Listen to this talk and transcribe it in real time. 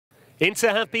Inter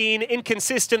have been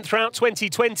inconsistent throughout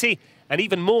 2020 and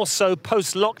even more so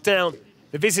post-lockdown.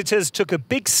 The visitors took a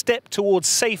big step towards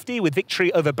safety with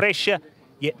victory over Brescia,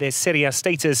 yet their Serie A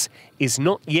status is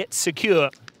not yet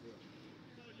secure.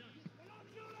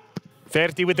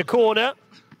 Verdi with the corner.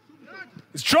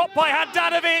 It's dropped by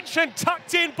Handanovic and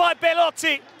tucked in by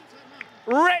Belotti.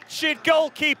 Wretched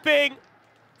goalkeeping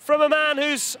from a man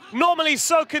who's normally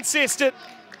so consistent.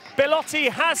 Belotti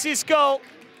has his goal.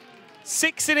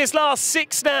 6 in his last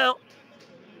 6 now.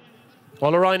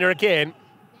 Olerainer again,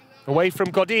 away from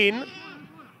Godin.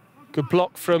 Good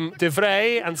block from De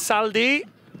Vrij and Saldi.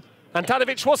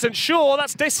 Handanovic wasn't sure,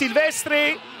 that's De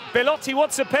Silvestri. Belotti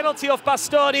wants a penalty off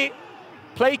Bastoni.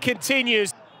 Play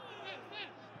continues.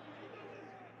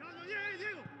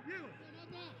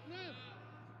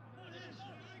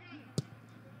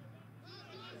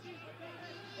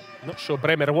 Not sure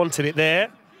Bremer wanted it there.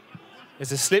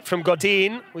 There's a slip from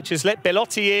Godin, which has let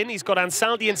Belotti in. He's got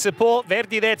Ansaldi in support,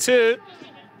 Verdi there too.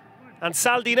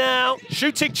 Ansaldi now,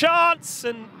 shooting chance,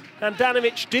 and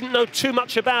Handanovic didn't know too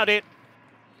much about it.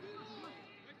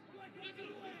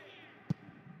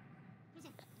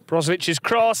 Brozovic's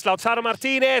cross, Lautaro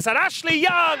Martinez, and Ashley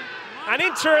Young, and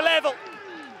Inter are level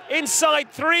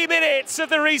inside 3 minutes of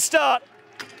the restart.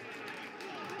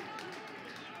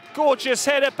 Gorgeous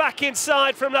header back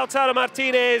inside from Lautaro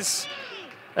Martinez.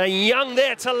 And Young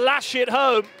there to lash it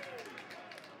home.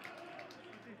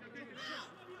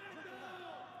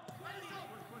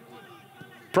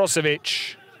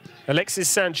 Brozovic, Alexis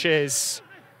Sanchez.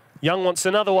 Young wants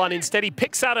another one. Instead, he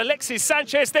picks out Alexis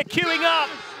Sanchez. They're queuing up.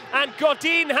 And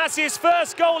Godin has his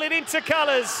first goal in Inter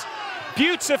colours.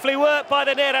 Beautifully worked by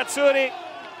the Nerazzurri.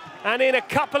 And in a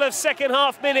couple of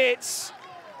second-half minutes,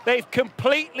 they've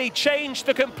completely changed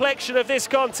the complexion of this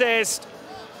contest.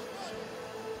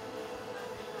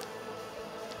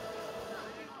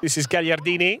 This is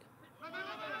Gagliardini.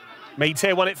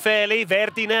 Meite won it fairly.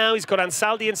 Verdi now, he's got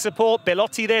Ansaldi in support.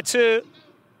 Belotti there too.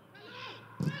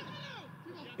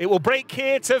 It will break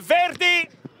here to Verdi.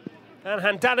 And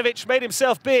Handanovic made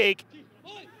himself big.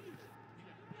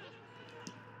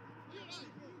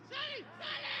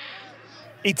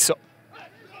 Izzo.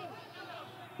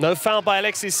 No foul by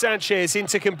Alexis Sanchez.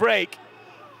 Inter can break.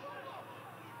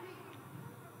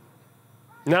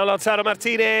 Now Lautaro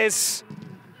Martinez.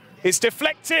 It's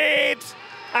deflected.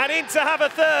 And Inter have a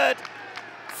third.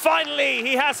 Finally,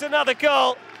 he has another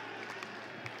goal.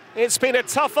 It's been a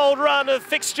tough old run of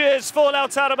fixtures for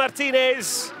Lautaro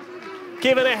Martinez.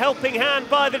 Given a helping hand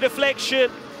by the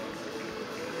deflection.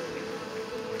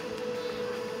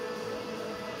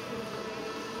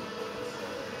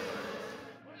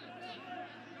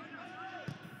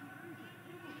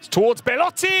 It's towards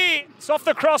Belotti. It's off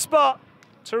the crossbar.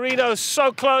 Torino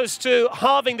so close to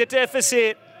halving the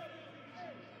deficit.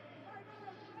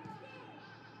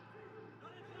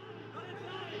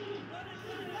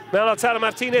 Now Lautaro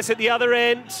Martinez at the other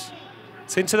end.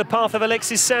 It's into the path of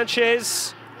Alexis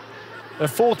Sanchez. A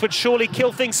fourth would surely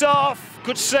kill things off.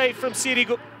 Good save from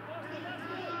Sirigu.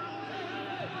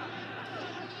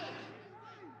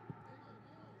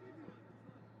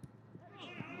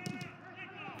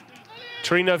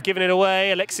 Torino have given it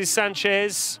away. Alexis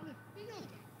Sanchez.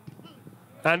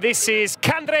 And this is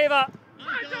Candreva.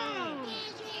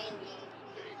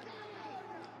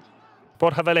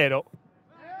 Borja Valero.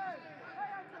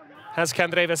 Has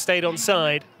Candreva stayed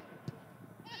onside?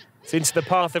 It's into the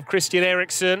path of Christian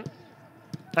Eriksen.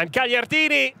 And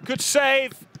Gagliardini, good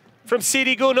save from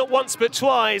Sirigu, not once but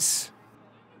twice.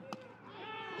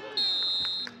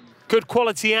 Good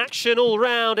quality action all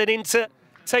round, and Inter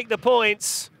take the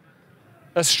points.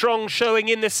 A strong showing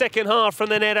in the second half from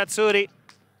the Nerazzurri.